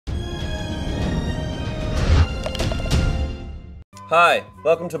Hi,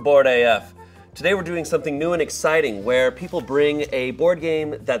 welcome to Board AF. Today we're doing something new and exciting where people bring a board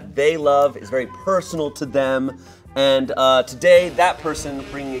game that they love, is very personal to them, and today that person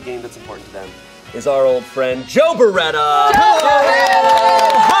bringing a game that's important to them is our old friend Joe Beretta.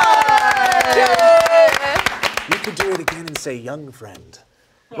 You could do it again and say young friend.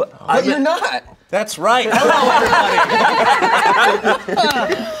 But you're not. That's right. Hello,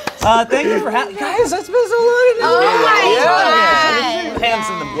 everybody. Thank you for having guys. That's been so long. Oh my God. Hands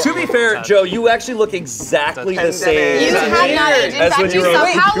in the To be fair, Joe, you actually look exactly the same You have not aged. In as fact, when you you were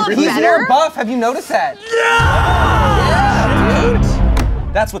somehow look He's better. more buff. Have you noticed that?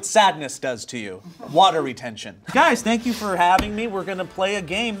 That's what sadness does to you. Water retention. Guys, thank you for having me. We're gonna play a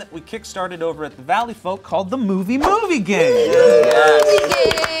game that we kickstarted over at the Valley Folk called the Movie Game.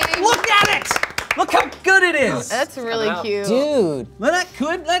 Look at it! Look how good it is! That's really cute. Dude. Isn't that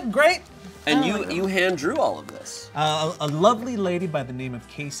good? Isn't that great? And you hand drew all of this. A lovely lady by the name of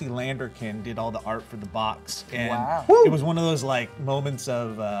Cassie Landerkin did all the art for the box. And Wow. it was one of those like moments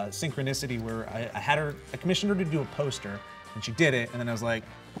of synchronicity where I commissioned her to do a poster, and she did it, and then I was like,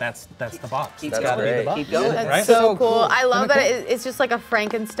 that's the box. That's gotta be great. the box. Keep going. That's Right? so cool. cool. I love that it's just like a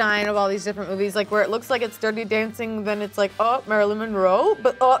Frankenstein of all these different movies, like where it looks like it's Dirty Dancing, then it's like, oh, Marilyn Monroe,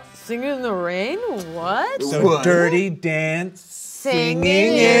 but oh, Singing in the Rain? What? So What? Dirty Dance, Singing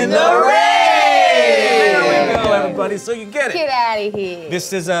in the rain! There we go, everybody, so you get it. Get out of here.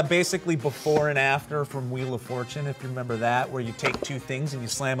 This is basically before and after from Wheel of Fortune, if you remember that, where you take two things and you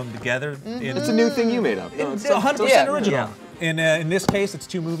slam them together. It's a new thing you made up. It's 100% original. Yeah. In this case, it's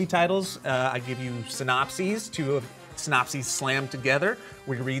two movie titles. I give you synopses, two synopses slammed together.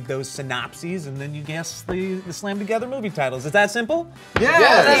 We read those synopses, and then you guess the slammed together movie titles. Is that simple? Yeah.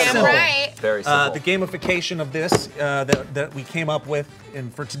 That's Damn simple. right. Very simple. The gamification of this that we came up with,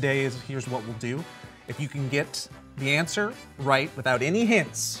 and for today is here's what we'll do. If you can get the answer right without any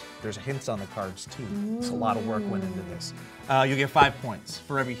hints, there's hints on the cards too. It's a lot of work went into this. You get 5 points.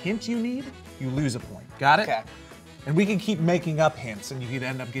 For every hint you need, you lose a point. Got it? Okay. And we can keep making up hints, and you could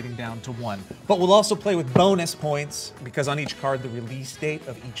end up getting down to 1. But we'll also play with bonus points, because on each card, the release date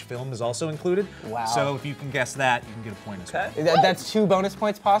of each film is also included. Wow. So if you can guess that, you can get a point as well. That's 2 bonus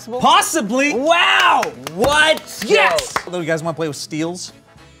points possible? Possibly! Wow! What? Yes! Although you guys want to play with steals?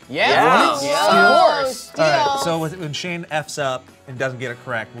 Yeah. Yeah. Of course. All right, so when Shane F's up and doesn't get it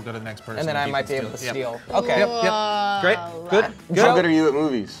correct, we'll go to the next person. And then I he might can be able to Yep. steal. Okay. Yep. Great. Good. How good are you at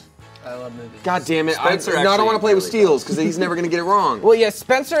movies? I love movies. God damn it. Spencer No, I don't actually want to play with really steals because he's never going to get it wrong. Well, yeah,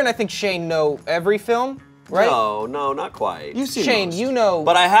 Spencer and I think Shane know every film, right? No, not quite. You've seen Shane, most. you know.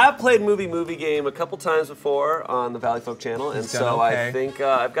 But I have played Movie Game a couple times before on the Valley Folk channel, and He's done so okay. I think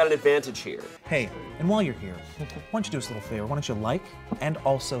I've got an advantage here. Hey, and while you're here, why don't you do us a little favor? Why don't you like and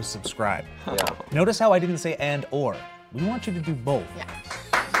also subscribe? Yeah. Notice how I didn't say and or. We want you to do both. Yeah.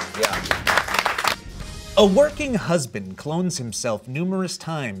 A working husband clones himself numerous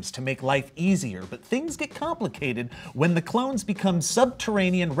times to make life easier, but things get complicated when the clones become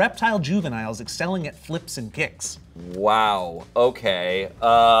subterranean reptile juveniles excelling at flips and kicks. Wow. Okay.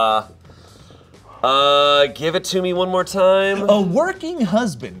 Give it to me one more time. A working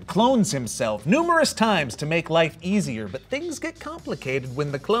husband clones himself numerous times to make life easier, but things get complicated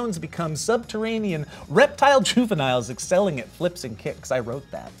when the clones become subterranean reptile juveniles excelling at flips and kicks. I wrote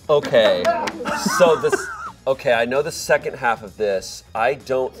that. Okay. So this. Okay, I know the second half of this. I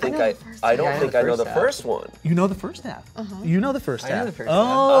don't think I don't think I know the first one. You know the first half. You know the first half. know the first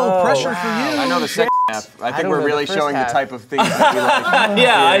oh, half. pressure Oh, for you. I know the second half. I think don't we're know the really first showing half. the type of things that we like.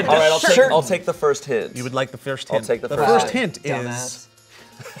 Yeah. All right. I'll take the first hint. You would like the first I'll hint. take the the first first hint is.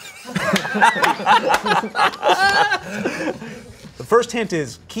 The first hint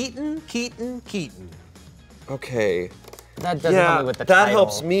is Keaton. Okay. That doesn't help me with the that title.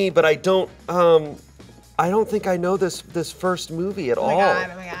 helps me, but I don't think I know this first movie at all. Oh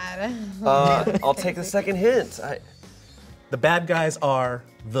my God. I'll take the second hint. The bad guys are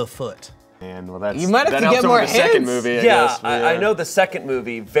the Foot. And well, that's You might have that to helps get over more the second hints. movie. I Yeah, guess. I know the second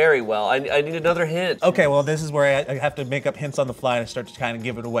movie very well. I need another hint. Okay, well, this is where I have to make up hints on the fly and I start to kind of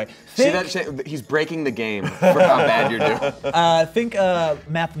give it away. See Think, that shit? He's breaking the game for how bad you're doing. think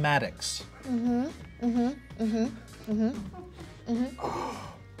mathematics.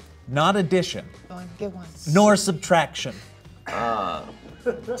 Not addition, Go on, get one. nor subtraction,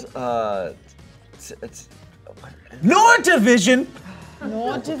 It's nor division.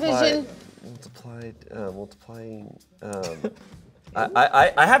 No division. multiplying.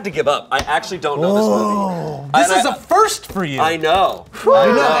 I have to give up. I actually don't know this movie. This is a first for you. I know. You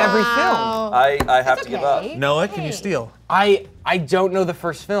know every film. I have to give up. Noah, can you steal? I don't know the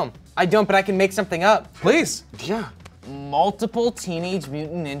first film. I don't, but I can make something up. Please. Yeah. Multiple Teenage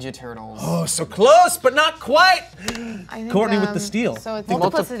Mutant Ninja Turtles. Oh, so close, but not quite. I think, Courtney with the steal. So it's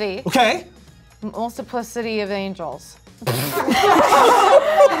multiplicity. Okay. Multiplicity of angels.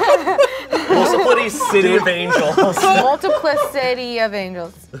 Multiplicity of angels. Multiplicity of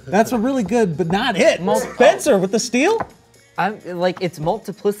angels. That's a really good, but not it. Spencer with the steal? I'm like it's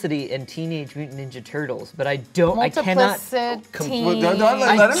multiplicity and Teenage Mutant Ninja Turtles, but I cannot Multiplicity.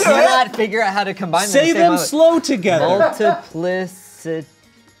 I cannot figure out how to combine them. Say them slow together. Multiplicity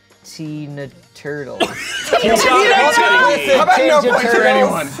turtles. How about no points for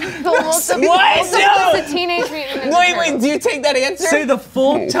anyone? Multiplicity Teenage Mutant Ninja Turtles. Wait, do you take that answer? Say the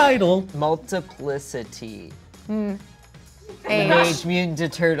full title. Multiplicity. Age. Teenage Mutant Ninja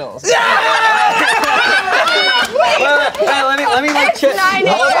Turtles. Let me like check.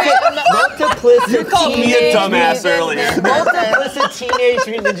 Multiplicity. You called me a dumbass earlier. Multiplicity Teenage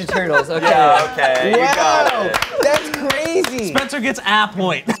Mutant Ninja Turtles. Okay. Okay, you got it. That's crazy. Spencer gets a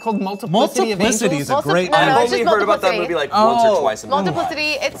point. It's called Multiplicity of Multiplicity Angels. is a great No, I've it's only just heard about that movie like once or twice in my life.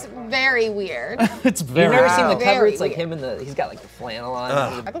 Multiplicity, it's very weird. It's You've very never seen the cover? Very It's like weird. him he's got like the flannel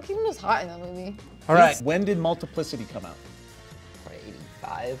on. Michael Keaton was hot in that movie. All right. When did Multiplicity come out?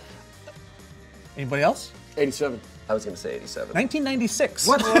 85. Anybody else? 87. I was gonna say 87. 1996.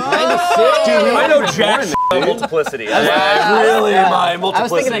 What? 96. I know jack multiplicity. Really, my I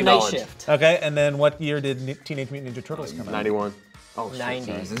was thinking multiplicity of Night knowledge. Shift. Okay, and then what year did Teenage Mutant Ninja Turtles come out? 91. Oh,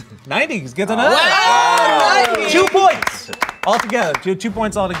 90s. 90s. Gets another. Wow, 90. 2 points altogether. 2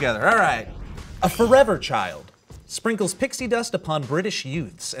 points altogether. All right. A forever child sprinkles pixie dust upon British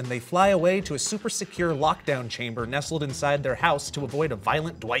youths, and they fly away to a super secure lockdown chamber nestled inside their house to avoid a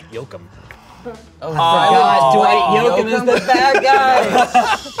violent Dwight Yoakam. Oh, God, Dwight Yoakam is the bad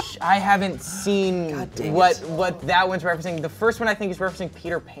guy. I haven't seen what that one's referencing. The first one I think is referencing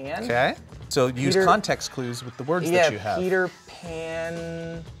Peter Pan. Okay. So use Peter- context clues with the words Yeah, that you have. Peter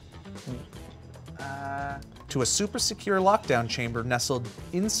Pan. To a super secure lockdown chamber nestled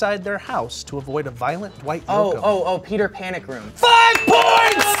inside their house to avoid a violent Dwight Yoakam. Oh, Peter Panic Room. 5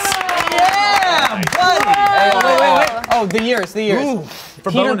 points! Yeah, buddy! Wait. Oh, the years. Ooh,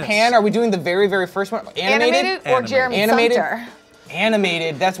 for Peter bonus. Pan, are we doing the very, very first one? Animated or Animated. Jeremy Animated? Sumter?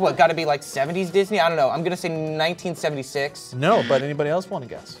 Animated, that's what, gotta be like 70s Disney? I don't know, I'm gonna say 1976. No, but anybody else want to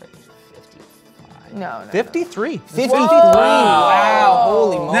guess? No. 53. 53, wow,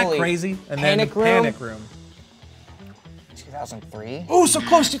 holy moly. Isn't that crazy? And Panic then Room? Panic Room. 2003? Oh, so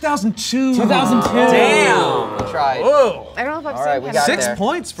close, 2002. 2002. Damn. We tried. Whoa. I don't know if I've All right, seen we him. got 6 there.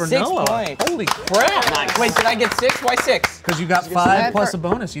 points for 6 Noah. points. Holy crap. Wait, did I get 6? Why 6? Because you got 5 plus a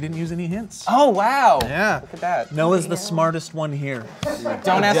bonus. You didn't use any hints. Oh, wow. Yeah. Look at that. Noah's the smartest one here.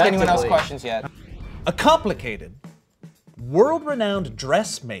 Don't ask anyone else Objectively. questions yet. A complicated, world-renowned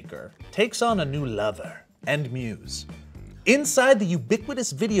dressmaker takes on a new lover and muse inside the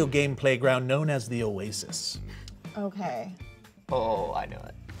ubiquitous video game playground known as the Oasis. Okay. Oh, I know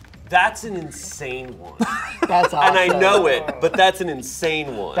it. That's an insane one. That's awesome. And I know it, but that's an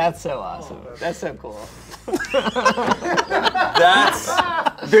insane one. That's so awesome. That's so cool.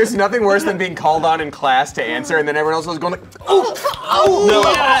 That's There's nothing worse than being called on in class to answer, and then everyone else was going like, no.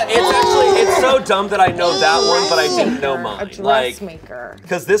 It's so dumb that I know that one, but I didn't know A mine. dressmaker.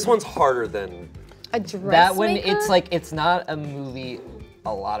 Because this one's harder than. A dressmaker? That one, it's not a movie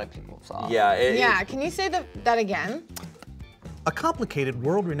a lot of people saw. Yeah. Yeah, can you say that again? A complicated,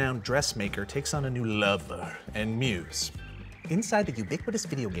 world-renowned dressmaker takes on a new lover and muse inside the ubiquitous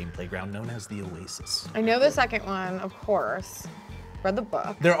video game playground known as the Oasis. I know the second one, of course. Read the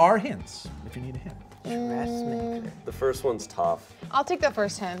book. There are hints if you need a hint. Dressmaker. The first one's tough. I'll take the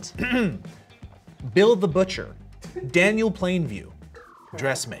first hint. Bill the Butcher, Daniel Plainview,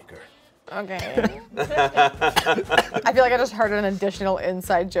 dressmaker. Okay. I feel like I just heard an additional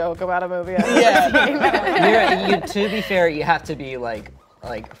inside joke about a movie. To be fair, you have to be like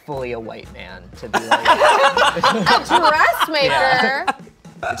fully a white man to be like. A dressmaker.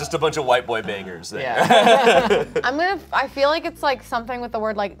 Just a bunch of white boy bangers there. Yeah. I feel like it's like something with the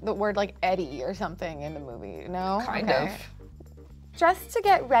word like Eddie or something in the movie. No? Kind Okay. of. Just to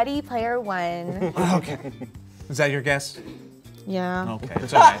get ready, player one. Okay. Is that your guess? Yeah. Okay,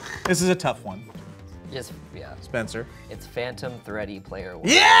 it's all right. This is a tough one. Just yeah. Spencer. It's Phantom Thready Player One.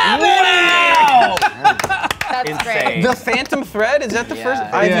 Yeah, That's great. The Phantom Thread, is that the first? Yeah,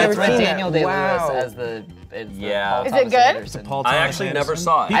 I've that's never right. seen Daniel that. Day-Lewis Wow. as the Yeah. Paul Is it Thomas good? Anderson. Paul I Thomas actually never Anderson.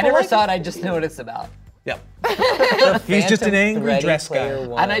 saw it. I never saw it. I just know what it's about. Yep. He's just an angry dress guy.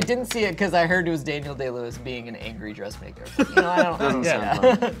 And I didn't see it because I heard it was Daniel Day-Lewis being an angry dressmaker. You know, I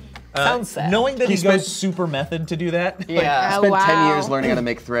don't. Sounds sad. Knowing that he goes super method to do that. Yeah. Spent 10 years learning how to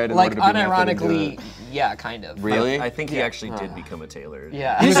make thread and Like wanted to be method and do unironically, it. yeah, kind of. Really? I think he actually did become a tailor.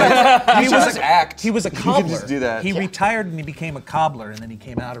 Yeah. He was act. He was a You could cobbler. just do that. He retired and he became a cobbler, and then he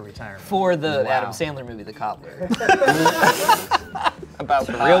came out of retirement. For the Adam Sandler movie, The Cobbler. About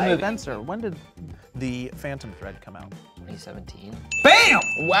the real movie. Spencer, when did the Phantom Thread come out? 2017. Bam!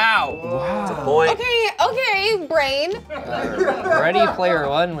 Wow. That's a point. Okay, brain. Ready Player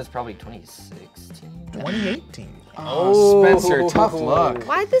One was probably 2016. 2018. Oh, Spencer, tough luck.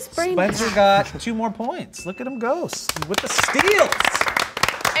 Why'd this brain? Spencer got 2 more points. Look at him go with the steals.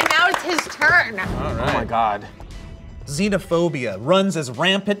 And now it's his turn. Oh my God. Xenophobia runs as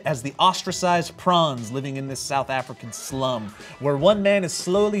rampant as the ostracized prawns living in this South African slum, where one man is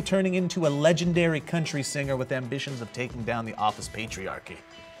slowly turning into a legendary country singer with ambitions of taking down the office patriarchy.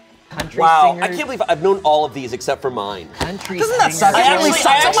 Country Wow, singers. I can't believe I've known all of these except for mine. Country Doesn't that singers.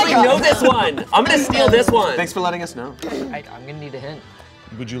 suck? I actually know this one. I'm gonna steal this one. Thanks for letting us know. I'm gonna need a hint.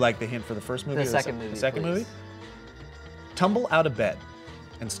 Would you like the hint for the first movie? The or second movie, The second please. movie? Tumble out of bed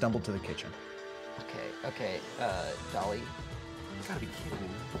and stumble to the kitchen. Okay, Dolly. You gotta be kidding me.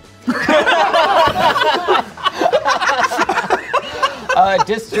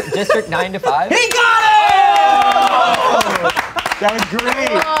 District 9 to 5. He got it! That was great.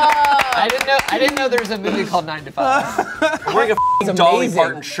 I didn't know there was a movie called 9 to 5. I'm wearing a f***ing Dolly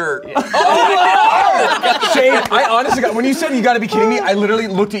Parton shirt. Shane, I honestly got, when you said you gotta be kidding me, I literally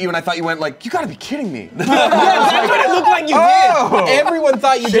looked at you and I thought you went like, you gotta be kidding me. That's what it looked like you did. Everyone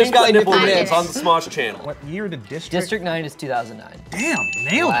thought you Shane's just got played nipple it. ribs on the Smosh channel. What year did District? District 9 is 2009. Damn,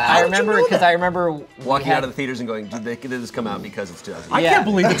 nailed it. I remember because I remember Walking out of the theaters and going, did this come out because it's 2000? I can't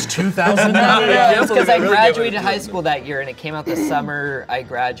believe it's 2009. Yeah, it's because I Really graduated good. high school that year and it came out the summer I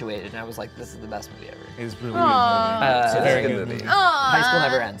graduated and I was like, this is the best movie ever. It was really good movie. It's a very good movie. High school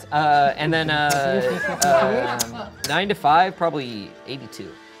never ends. And then 9 to 5, probably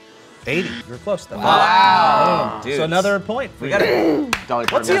 82. 80. You were close though. Wow. Dude. So another point for We you. got it. Dolly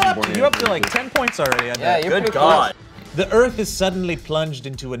What's Parton he up wasn't to? born You up yet. to like 10 points already. I Yeah, bet. you're Good pretty God. The Earth is suddenly plunged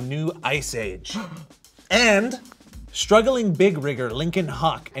into a new ice age. And struggling big rigger Lincoln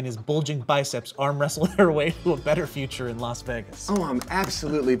Hawk and his bulging biceps arm wrestle their way to a better future in Las Vegas. Oh, I'm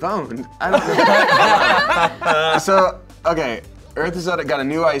absolutely boned. I don't know. So, okay, Earth has got a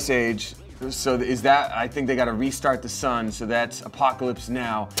new ice age. So is that, I think they got to restart the sun, so that's Apocalypse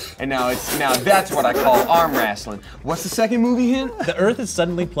Now. And now that's what I call arm wrestling. What's the second movie hint? The Earth is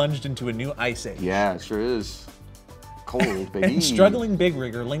suddenly plunged into a new ice age. Yeah, it sure is. Cold, baby. And struggling big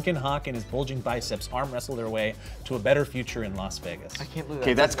rigger Lincoln Hawk and his bulging biceps arm wrestle their way to a better future in Las Vegas. I can't believe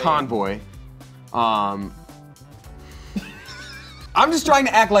Okay, that's Convoy. I'm just trying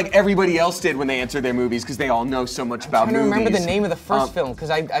to act like everybody else did when they answered their movies because they all know so much about I don't movies. remember the name of the first film because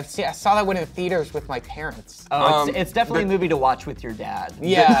I saw that one in the theaters with my parents. Oh, it's definitely a movie to watch with your dad.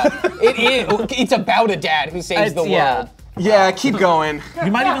 Yeah, it is. It's about a dad who saves the world. Yeah. Yeah, keep going.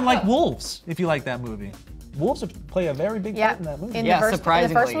 You might even like Wolves if you like that movie. Wolves play a very big part in that movie. In Yeah, the first,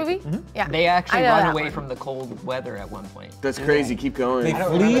 surprisingly. In the first movie? Yeah. They actually I know run that away one. from the cold weather at one point. That's crazy. Keep going. They don't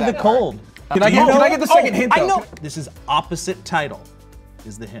flee remember the that cold. Can I get the second hint though? I know. This is opposite title.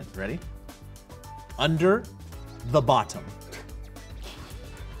 Is the hint. Ready? Under the bottom.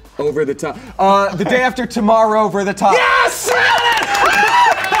 Over the top. The day after tomorrow, over the top. Yes!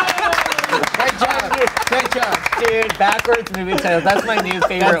 Great job. Great job. Dude, backwards movie titles. That's my new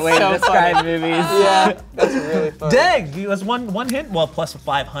favorite way to describe movies. Yeah, that's really fun. Dang, that's one hint. Well, plus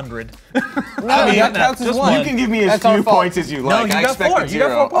 500. No, that counts as just one. You can give me as That's our few fault. points as you like. you I got expected 4. You zero.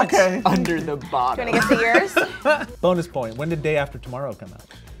 got 4 points. Okay. Under the bottom. Do you want to guess the years? Bonus point. When did Day After Tomorrow come out?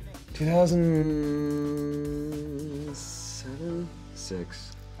 2007,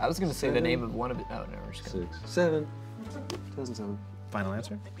 6, I was gonna say the name of one of it. Oh, no, we're just gonna. 6, 7, 2007. Final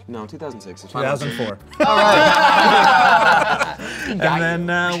answer? No, 2006. It's 2004. And then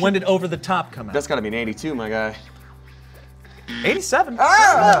when did Over the Top come out? That's got to be an 82, my guy. 87.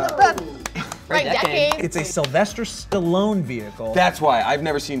 Right decade. It's a Sylvester Stallone vehicle That's why I've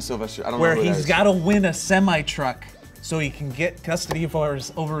never seen Sylvester. I don't where know who that he's is. got to win a semi-truck so he can get custody over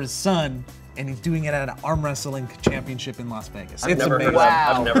his son, and he's doing it at an arm wrestling championship in Las Vegas. I've It's never amazing. heard of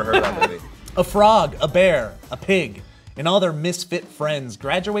that. I've never heard of that movie. A frog, a bear, a pig, and all their misfit friends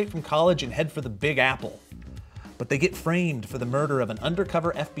graduate from college and head for the Big Apple. But they get framed for the murder of an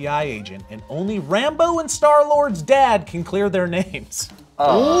undercover FBI agent, and only Rambo and Star-Lord's dad can clear their names.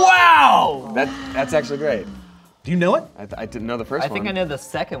 Wow! That's actually great. Do you know it? I didn't know the first I one. think I know the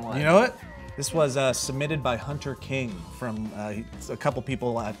second one. You know it? This was submitted by Hunter King from a couple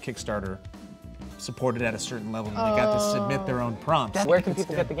people at Kickstarter supported at a certain level, and they got to submit their own prompts. Where can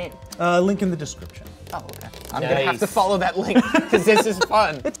people get the game? Link in the description. Oh, okay. I'm gonna have to follow that link because this is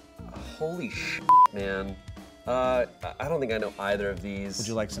fun. Holy shit, man. I don't think I know either of these. Would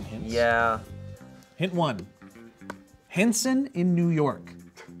you like some hints? Yeah. Hint 1. Henson in New York.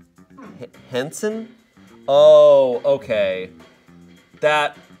 Henson? Oh, okay.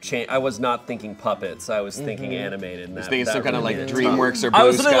 That I was not thinking puppets. I was thinking animated. And I was thinking some kind of like really DreamWorks or Blue I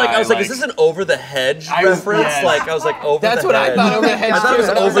was literally Sky, like, is this an Over the Hedge reference? yes. Like, I was like, Over That's the what Hedge. I thought. Over the hedge. I thought it was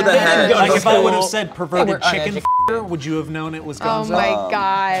Over the Hedge. Like if I would have Well, said perverted Hey, chicken we're would you have known it was Oh Gonzo? my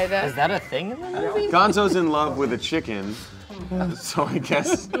god. Is that a thing in the movie? Gonzo's in love with a chicken, so I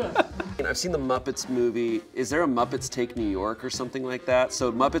guess. I've seen the Muppets movie. Is there a Muppets Take New York or something like that?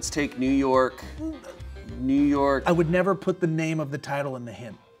 So Muppets Take New York. New York. I would never put the name of the title in the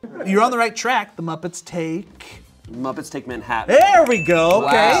hint. You're on the right track. The Muppets take. Muppets Take Manhattan. There we go.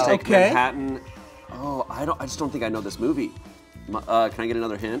 Okay. Muppets Take Okay. Manhattan. Oh, I just don't think I know this movie. Can I get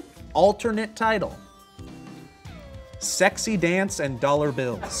another hint? Alternate title. Sexy Dance and Dollar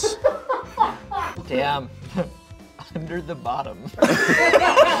Bills. Damn. Under the bottom.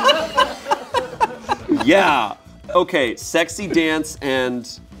 Yeah. Okay. Sexy Dance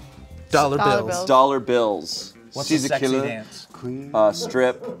and Dollar Dollar Bills. Bills. Dollar Bills. What's She's a a sexy killer. dance?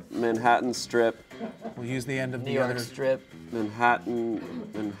 Strip. Manhattan Strip. We'll use the end of New the York other. Strip. Manhattan.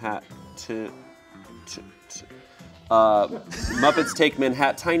 Muppets Take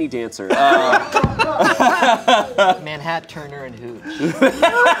Manhattan. Tiny Dancer. Manhattan Turner and Hooch.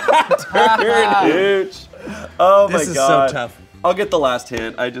 Huge. Oh my This is god. so tough. I'll get the last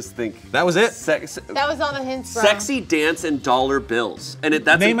hint. I just think That was it. That was all the hints from. Sexy Dance and Dollar Bills, and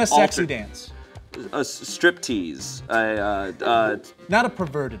that's Name an a sexy alter- dance. A striptease. Not a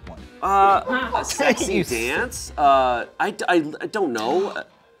perverted one. A sexy dance. I don't know.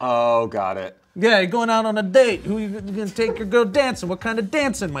 Oh, got it. Yeah, you're going out on a date. Who are you gonna take your girl dancing? What kind of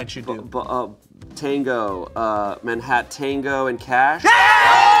dancing might you do? Tango. Manhattan Tango and Cash.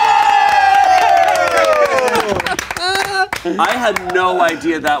 I had no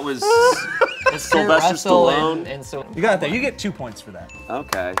idea that was Sylvester Russell Stallone. and so. You got that. You get 2 points for that.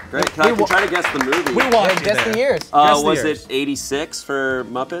 Okay, great. Can I try to guess the movie? We watched it Guess there. the years. Guess the Was years. it 86 for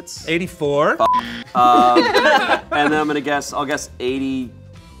Muppets? 84. And then I'm gonna guess. I'll guess 87.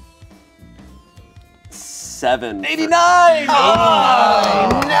 89! It's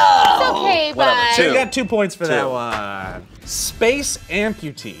okay, Whatever, but. two. You got 2 points for that Two. one. Space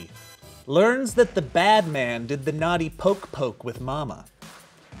amputee learns that the bad man did the naughty poke with mama.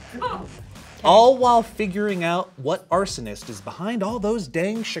 All while figuring out what arsonist is behind all those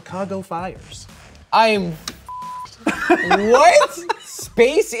dang Chicago fires. I'm. What?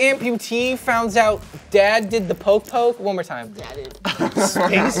 Space amputee found out dad did the poke. One more time.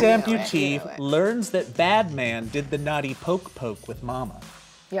 Space amputee learns that bad man did the naughty poke with mama.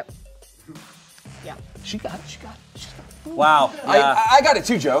 Yep. She got it. Wow. Yeah. I got it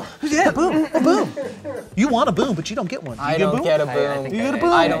too, Joe. Yeah, boom, boom. You want a boom, but you don't get one. I don't get a boom. You get a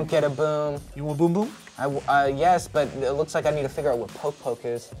boom? I don't get a boom. You want boom boom? Yes, but it looks like I need to figure out what poke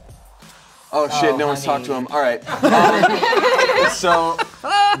is. Oh shit, no one's talked to him. All right. So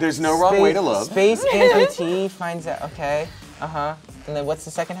there's no wrong way to love. Space amputee finds out. Okay. And then what's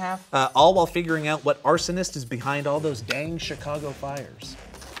the second half? All while figuring out what arsonist is behind all those dang Chicago fires.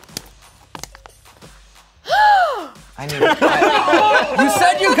 I need. To, You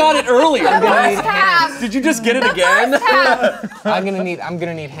said you got it earlier. First half. Did you just get it again? I'm gonna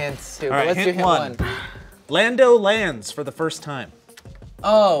need hints too. All right, Let's do hint hint one. Lando lands for the first time.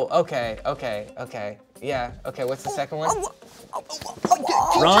 Oh, okay. Yeah. Okay. What's the second one?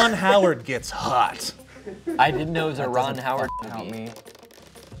 Ron Howard gets hot. I didn't know it was a Ron Howard Help movie. me.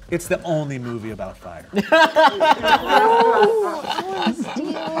 It's the only movie about fire. The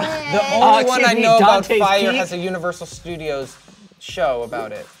only one I excuse me, know about Dante's fire Peak? has a Universal Studios show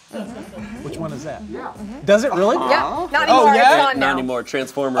about it. Which one is that? Does it really? Yeah. Not anymore. yeah? It's on now. Not anymore.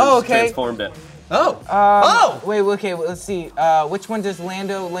 Transformers Oh, okay. transformed it. Oh. Wait, okay, let's see. Which one does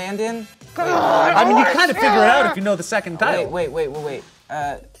Lando land in? I mean, you kind of figure it out if you know the second title. Wait.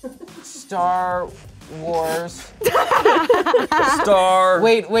 Star Wars. Star.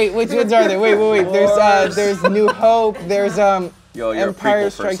 Wait, which ones are there? Wait. There's New Hope, there's Yo, you're a Empire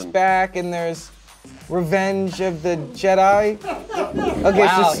prequel Strikes person. Back, and there's Revenge of the Jedi. Okay,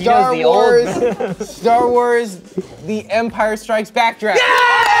 Wow, so he knows the old- Star Wars, The Empire Strikes Back draft.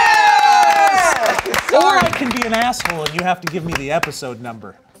 Or I can be an asshole and you have to give me the episode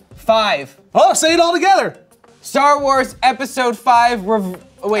number. 5. Oh, say it all together. Star Wars Episode 5,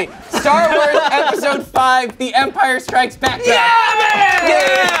 Wait, Star Wars Episode 5, The Empire Strikes Back. Yeah, man!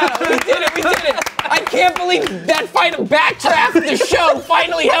 Yeah! We did it, we did it! I can't believe that final backdraft of the show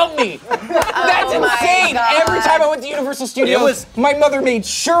finally helped me! That's insane! Every time I went to Universal Studios, my mother made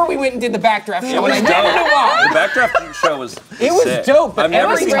sure we went and did the backdraft show, and I never knew why. The backdraft show was It was sick. dope, but I've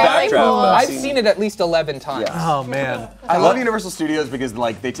never every seen time backdraft. but I've seen it at least 11 times. Oh man. I love Universal Studios because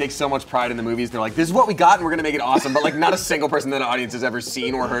like they take so much pride in the movies. They're like, this is what we got and we're gonna make it awesome. But like not a single person in the audience has ever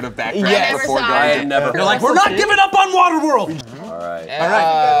seen or heard of Backdraft Yes. before Never saw going it. to Never. You're like, we're not giving up on Waterworld. All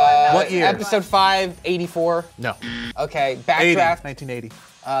right. What year? Episode 5, 84. No. Okay, 80, backdraft. 1980.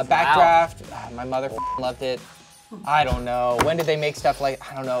 Backdraft. My mother loved it. I don't know. When did they make stuff like,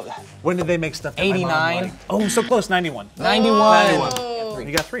 I don't know, When did they make stuff that my mom 89? liked? Oh, so close, 91. 91.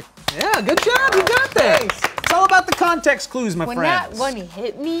 You got 3. Yeah, good job, you got that. It's all about the context clues, my When friends. that one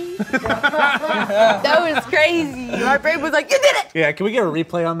hit me, that was crazy. My brain was like, you did it! Yeah, can we get a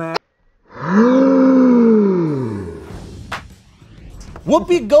replay on that?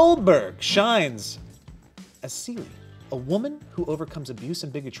 Whoopi Goldberg shines as Celie, a woman who overcomes abuse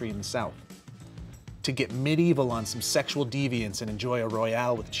and bigotry in the South to get medieval on some sexual deviance and enjoy a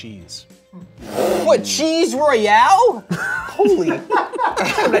royale with cheese. What, Cheese Royale? Holy.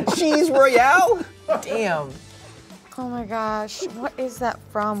 A Cheese Royale? Damn. Oh my gosh, what is that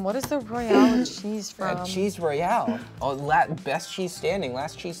from? What is the Royale with cheese from? Cheese Royale. Oh, best cheese standing,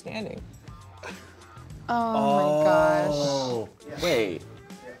 last cheese standing. Oh my gosh. Oh, wait.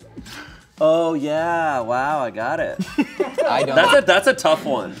 Oh yeah! Wow, I got it. I don't. That's a tough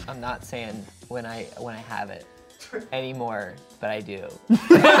one. I'm not saying when I have it anymore, but I do.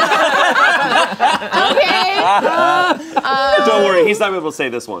 Okay. Don't worry, he's not able to say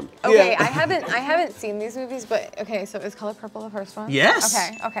this one. Okay, I haven't seen these movies, but okay, so is Color Purple the first one? Yes.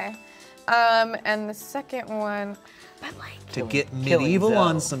 Okay. And the second one, but like. To get medieval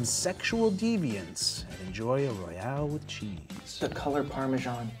on some sexual deviance and enjoy a royale with cheese. The color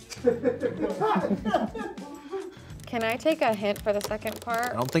Parmesan. Can I take a hint for the second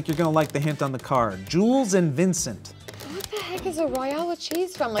part? I don't think you're gonna like the hint on the card. Jules and Vincent. What the heck is a Royale with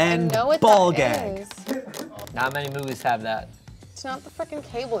cheese from? Like, And I know what ball that gag. is. Not many movies have that. It's not the freaking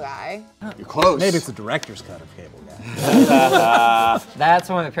Cable Guy. You're close. Maybe it's the director's cut of Cable Guy. That's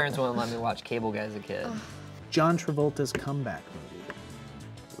why my parents wouldn't let me watch Cable Guy as a kid. John Travolta's comeback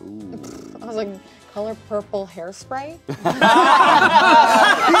movie. I was like, Color Purple Hairspray?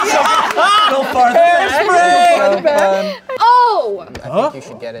 Oh! I think you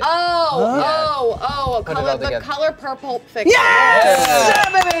should get it. The together. Color Purple Fiction. Yes!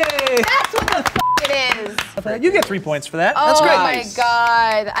 That's what the f it is. You get 3 points for that. Oh That's great. my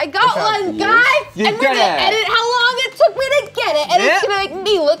god. I got one, guys! You and we're did gonna it. edit how long it took me to get it, and it's gonna make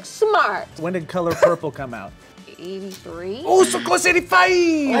me look smart. When did Color Purple come out? 83? Oh, so close, 85!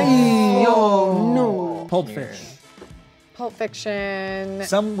 Oh, no. Pulp Fiction. Pulp Fiction.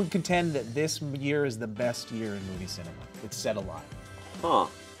 Some would contend that this year is the best year in movie cinema. It's said a lot. Huh.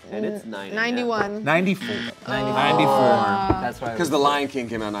 And it's 90. 91. 94. 94. That's why. Because The Lion King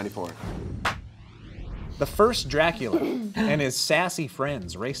came out in '94. The first Dracula and his sassy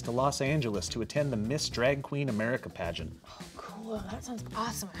friends raced to Los Angeles to attend the Miss Drag Queen America pageant. Cool, that sounds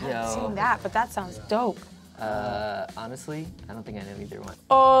awesome. I haven't Yo. seen that, but that sounds dope. Honestly, I don't think I know either one.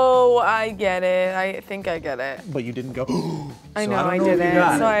 Oh, I get it. I think I get it. But you didn't go, I So know I don't I know if you didn't.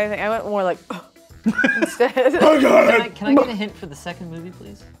 got So it. I went more like instead. Can I get a hint for the second movie,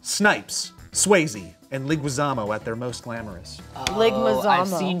 please? Snipes, Swayze, and Leguizamo at their most glamorous. Ligmazamo. I've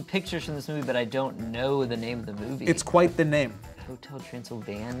seen pictures from this movie, but I don't know the name of the movie. It's quite the name. Hotel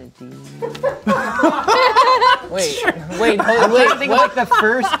Transylvania. Wait, I'm trying to think of like the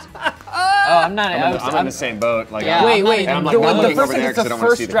first. Oh, I'm not. I'm in the same boat. Like, Yeah. wait. And I'm like, The not one- looking the over first there it's 'cause I the don't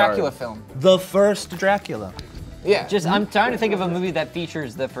wanna see first the Dracula card. film. The first Dracula. Yeah. Just I'm trying to think of a movie that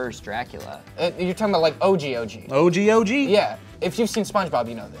features the first Dracula. You're talking about like OG. OG? Yeah. If you've seen SpongeBob,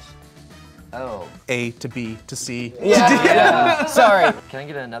 you know this. Oh. A to B to C. Yeah. Sorry. Can I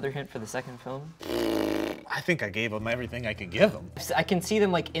get another hint for the second film? I think I gave them everything I could give them. I can see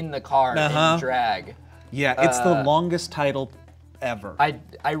them like in the car Uh-huh. in drag. Yeah, it's the longest title ever. I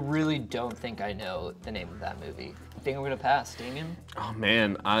really don't think I know the name of that movie. I think I'm gonna pass. Damien? Oh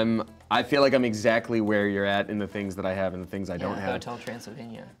man, I feel like I'm exactly where you're at in the things that I have and the things I don't have. Hotel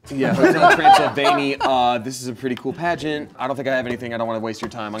Transylvania. Yeah, Hotel Transylvania. This is a pretty cool pageant. I don't think I have anything. I don't want to waste your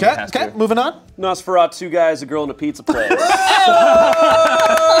time. I'm gonna pass to you. Moving on. Nosferatu, 2 guys, a girl in a pizza place.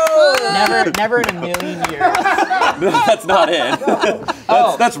 Never in a million years. That's not it.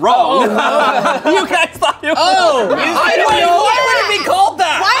 That's wrong. You guys thought it was. I don't know. Why would it be called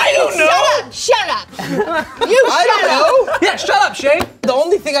that? I don't know. Shut up! I don't know. Yeah, shut up, Shane. The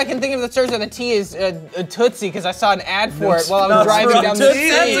only thing I can think of that starts with a T is a Tootsie, because I saw an ad for it while I was driving down the street.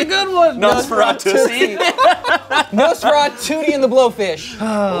 That's a good one. Nosferatu. Nosferatu and the Blowfish.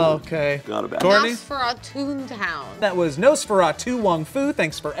 Oh, okay. Got it back. Courtney? Nosferatu Town. That was Nosferatu Wong Fu.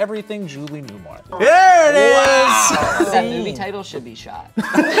 Thanks for everything, Julie Newmar. There it is. That movie title should be shot.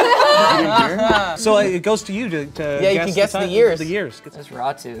 So it goes to you to Yeah, you can guess the years. The years.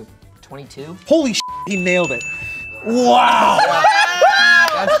 Nosferatu, 22. Holy shit, he nailed it. Wow.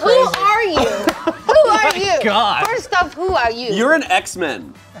 That's Who crazy. are you? Who are you? God. First off, who are you? You're an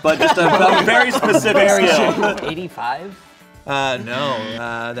X-Men, but just a very specific skill. 85.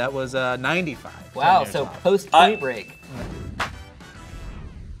 No, that was 95. Wow, so post Point Break.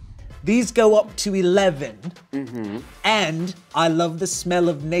 These go up to 11. And I love the smell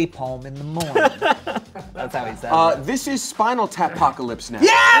of napalm in the morning. That's how he said it. This is Spinal Tap-pocalypse now. Hell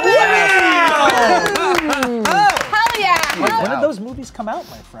yeah! When did those movies come out,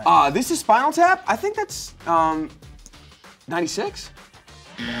 my friend? This is Spinal Tap. I think that's 96.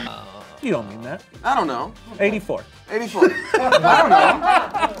 You don't mean that. I don't know. 84. 84. I don't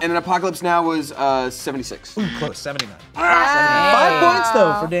know. And an Apocalypse Now was 76. Ooh, close, 79. 5 points,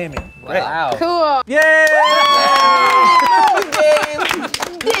 though, for Damien. Wow. Cool. Yay!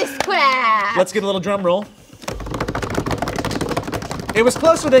 This class. Let's get a little drum roll. It was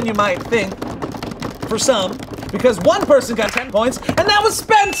closer than you might think, for some, because one person got 10 points, and that was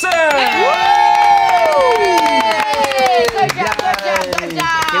Spencer! Good job, good job, good job.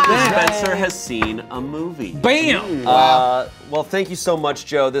 Spencer has seen a movie. Bam! Well, thank you so much,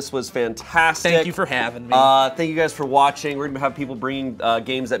 Joe. This was fantastic. Thank you for having me. Thank you guys for watching. We're going to have people bringing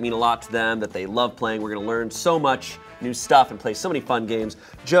games that mean a lot to them, that they love playing. We're going to learn so much new stuff and play so many fun games.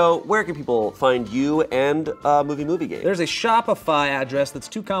 Joe, where can people find you and Movie Game? There's a Shopify address that's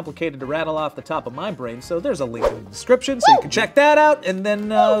too complicated to rattle off the top of my brain, so there's a link in the description, so you can check that out, and then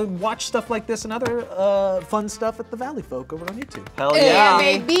watch stuff like this and other fun stuff at the Valley Folk over on YouTube. Hell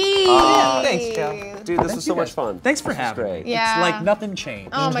yeah. baby. Thanks, Joe. Dude, this was so much fun. Thanks for This was having great. me. Yeah. It's like nothing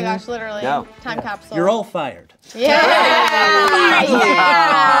changed. Oh my gosh, literally. Yeah. Time capsule. You're all fired. Yeah.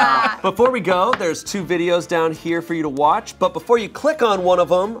 Yeah. Before we go, there's 2 videos down here for you to watch, but before you click on one of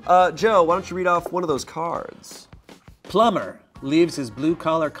them, Joe, why don't you read off one of those cards? Plumber leaves his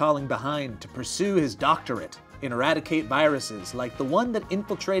blue-collar calling behind to pursue his doctorate and eradicate viruses like the one that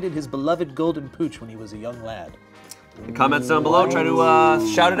infiltrated his beloved golden pooch when he was a young lad. In the comments down below, try to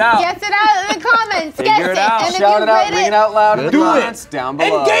shout it out. Guess it out in the comments. Figure Guess it out. And if Shout you it out, read ring it out loud in the Do it. comments down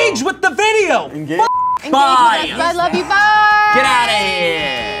below. Engage with the video! Engage. Engage with us. I love you. Bye. Get out of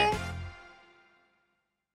here.